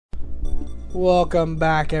Welcome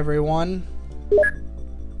back, everyone.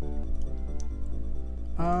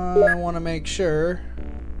 I want to make sure.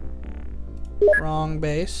 Wrong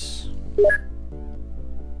base.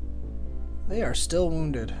 They are still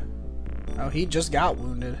wounded. Oh, he just got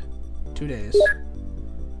wounded. 2 days.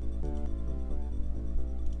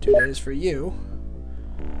 2 days for you.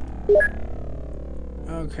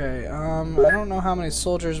 Okay, I don't know how many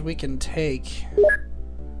soldiers we can take.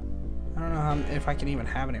 I don't know if I can even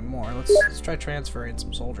have any more. Let's try transferring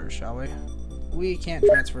some soldiers, shall we? We can't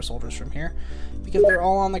transfer soldiers from here because they're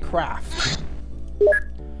all on the craft.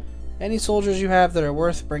 Any soldiers you have that are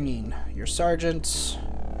worth bringing, your sergeants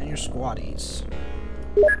and your squaddies.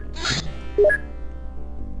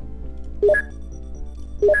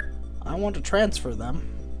 I want to transfer them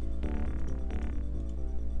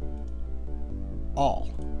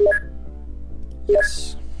all.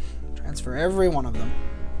 Yes. Transfer every one of them.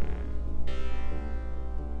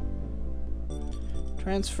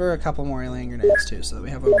 Transfer a couple more alien grenades too, so that we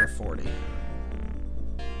have over 40.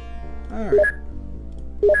 Alright.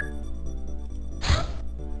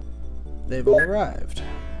 They've all arrived.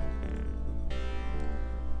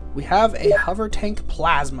 We have a hover tank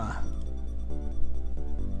plasma.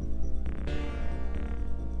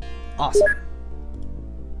 Awesome.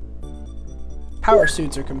 Power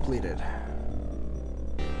suits are completed.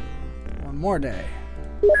 One more day.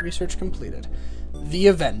 Research completed. The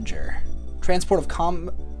Avenger.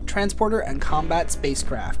 Transporter and combat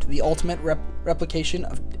spacecraft. The ultimate replication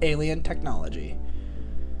of alien technology.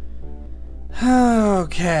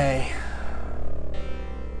 Okay.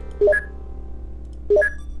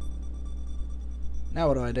 Now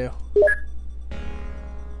what do I do?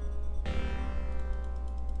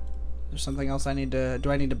 There's something else I need to...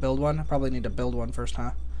 Do I need to build one? I probably need to build one first,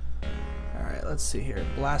 huh? Alright, let's see here.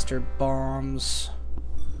 Blaster bombs.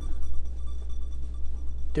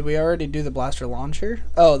 Did we already do the blaster launcher?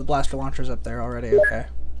 Oh, the blaster launcher's up there already. Okay.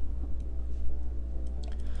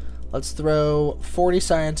 Let's throw 40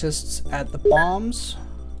 scientists at the bombs.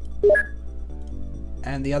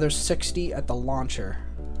 And the other 60 at the launcher.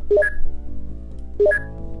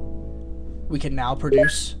 We can now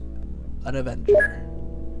produce an Avenger.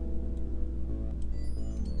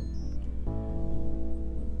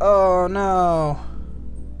 Oh no!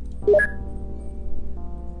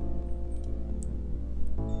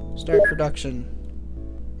 Start production.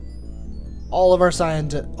 All of our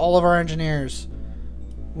scientists, all of our engineers.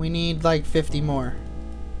 We need like 50 more.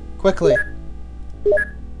 Quickly.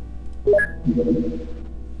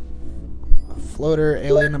 A floater,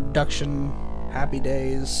 alien abduction, happy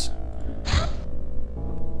days.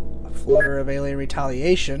 A floater of alien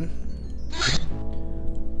retaliation.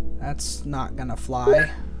 That's not gonna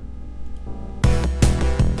fly.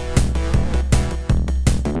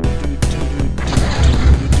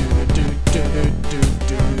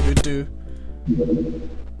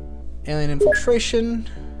 Alien infiltration.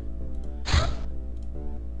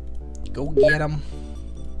 Go get 'em.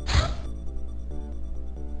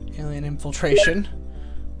 Alien infiltration.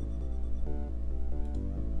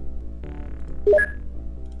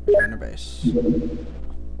 Return to base.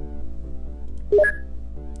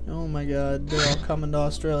 Oh my god, they're all coming to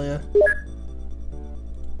Australia.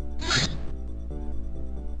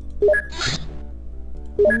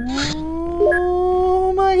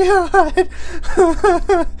 Oh my god!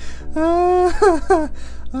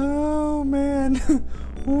 Oh man!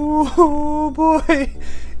 Oh boy!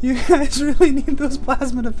 You guys really need those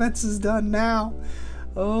plasma defenses done now!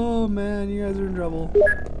 Oh man, you guys are in trouble.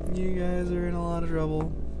 You guys are in a lot of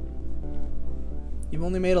trouble. You've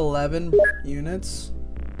only made 11 units?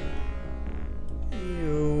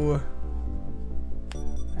 Ew.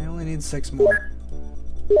 I only need 6 more.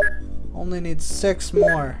 Only need 6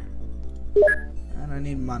 more. And I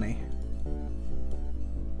need money.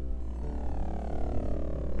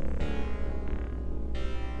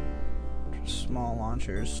 Small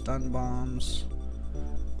launchers, stun bombs,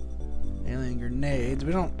 alien grenades.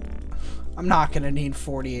 We don't... I'm not gonna need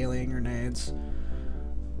 40 alien grenades.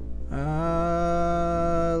 I'm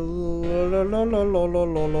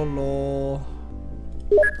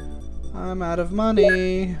out of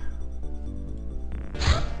money.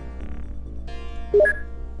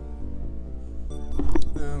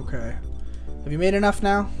 Okay. Have you made enough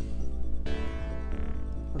now?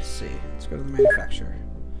 Let's see. Let's go to the manufacturer.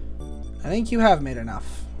 I think you have made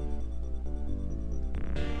enough.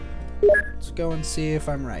 Let's go and see if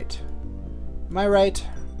I'm right. Am I right?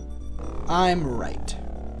 I'm right.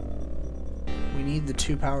 We need the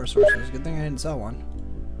 2 power sources. Good thing I didn't sell one.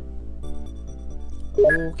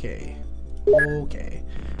 Okay. Okay.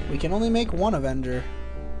 We can only make 1 Avenger.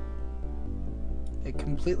 It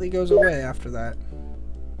completely goes away after that.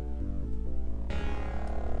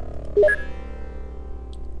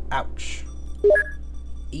 Ouch.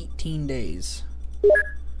 18 days.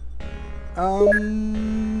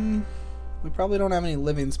 We probably don't have any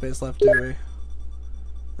living space left, do we?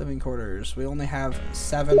 Living quarters. We only have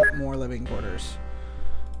 7 more living quarters.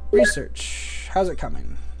 Research. How's it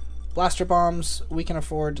coming? Blaster bombs. We can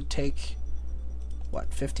afford to take,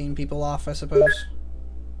 what, 15 people off, I suppose?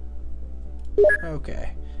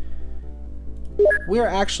 Okay. We're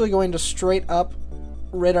actually going to straight up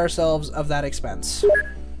rid ourselves of that expense.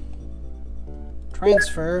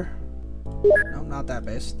 Transfer. No, not that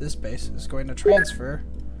base. This base is going to transfer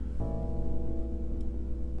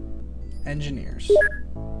engineers.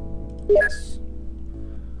 Yes.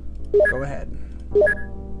 Go ahead.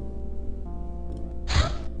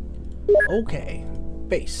 Okay.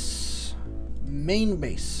 Base. Main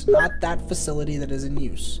base. Not that facility that is in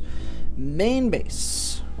use. Main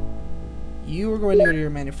base. You are going to go to your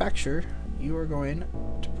manufacturer. You are going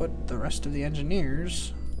to put the rest of the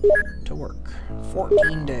engineers to work.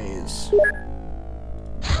 14 days.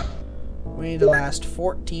 We need to last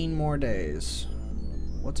 14 more days.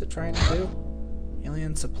 What's it trying to do?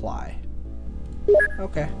 Alien supply.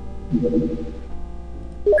 Okay.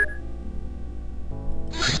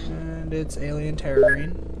 And it's alien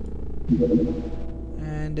terroring.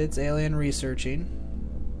 And it's alien researching.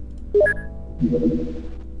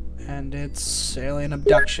 And it's alien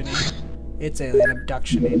abductioning. It's alien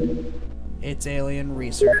abductioning. It's alien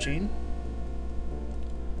researching.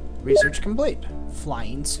 Research complete.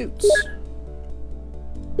 Flying suits.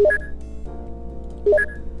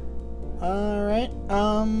 Alright,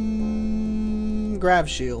 grav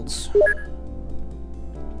shields.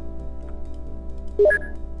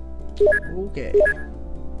 Okay.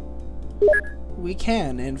 We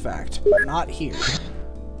can, in fact, but not here.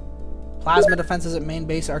 Plasma defenses at main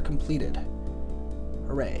base are completed.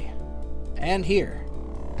 Hooray. And here.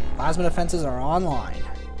 Plasma defenses are online.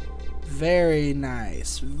 Very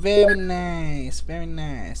nice. Very nice. Very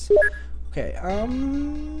nice. Okay,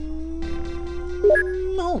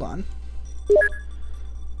 hold on.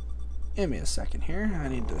 Give me a second here. I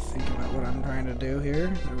need to think about what I'm trying to do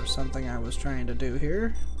here. There was something I was trying to do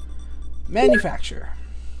here. Manufacture.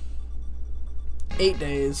 8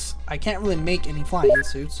 days. I can't really make any flying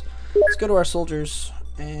suits. Let's go to our soldiers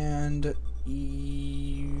and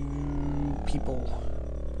people.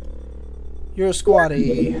 You're a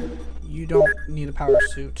squatty. You don't need a power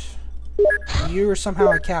suit. You're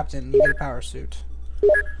somehow a captain. You get a power suit.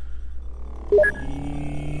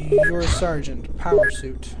 You're a sergeant. Power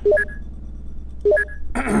suit.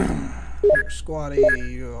 You're squatty.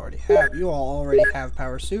 You all already have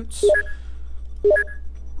power suits. You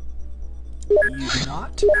do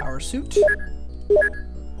not. Power suit.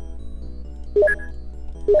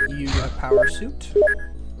 You get a power suit.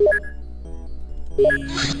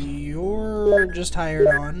 You're just hired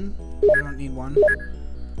on. You don't need one.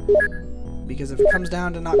 Because if it comes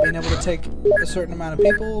down to not being able to take a certain amount of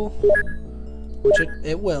people, which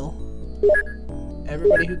it will,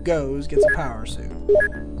 everybody who goes gets a power suit.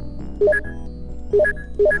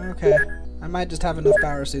 Okay. I might just have enough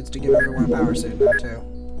power suits to give everyone a power suit now, too.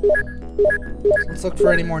 So let's look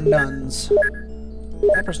for any more nuns.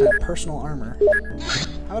 That person had personal armor.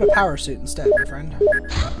 How about a power suit instead, my friend?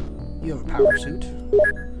 You have a power suit.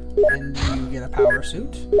 And you get a power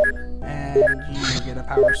suit. And you get a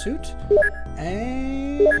power suit.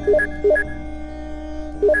 And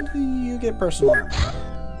you get personal armor.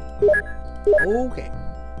 Okay.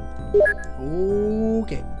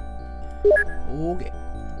 Okay. Okay.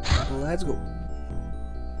 Let's go.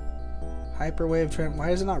 Hyperwave trend. Why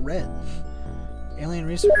is it not red? Alien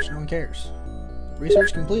research. No one cares.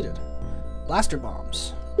 Research completed. Blaster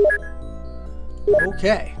bombs.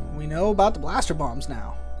 Okay. We know about the blaster bombs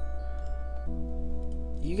now.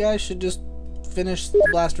 You guys should just finish the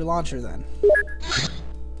blaster launcher then.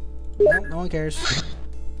 Nope, no one cares.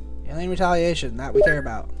 Alien retaliation. That we care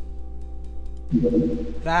about.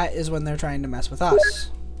 That is when they're trying to mess with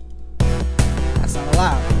us. That's not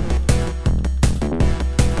allowed.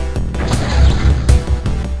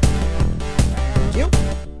 Thank you.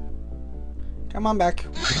 Come on back.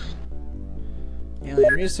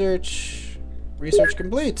 Alien research. Research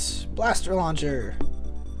complete. Blaster launcher.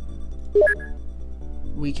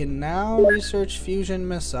 We can now research fusion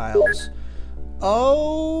missiles.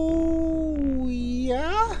 Oh,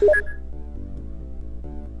 yeah?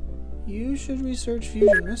 You should research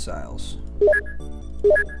fusion missiles.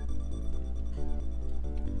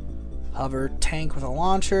 Hover tank with a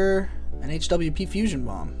launcher. An HWP fusion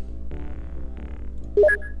bomb.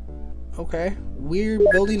 Okay. We're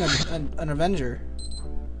building an Avenger.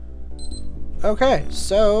 Okay,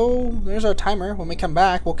 so there's our timer. When we come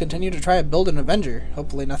back, we'll continue to try to build an Avenger.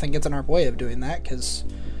 Hopefully nothing gets in our way of doing that, because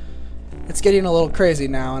it's getting a little crazy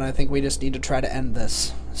now, and I think we just need to try to end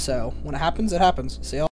this. So when it happens, it happens. See y'all.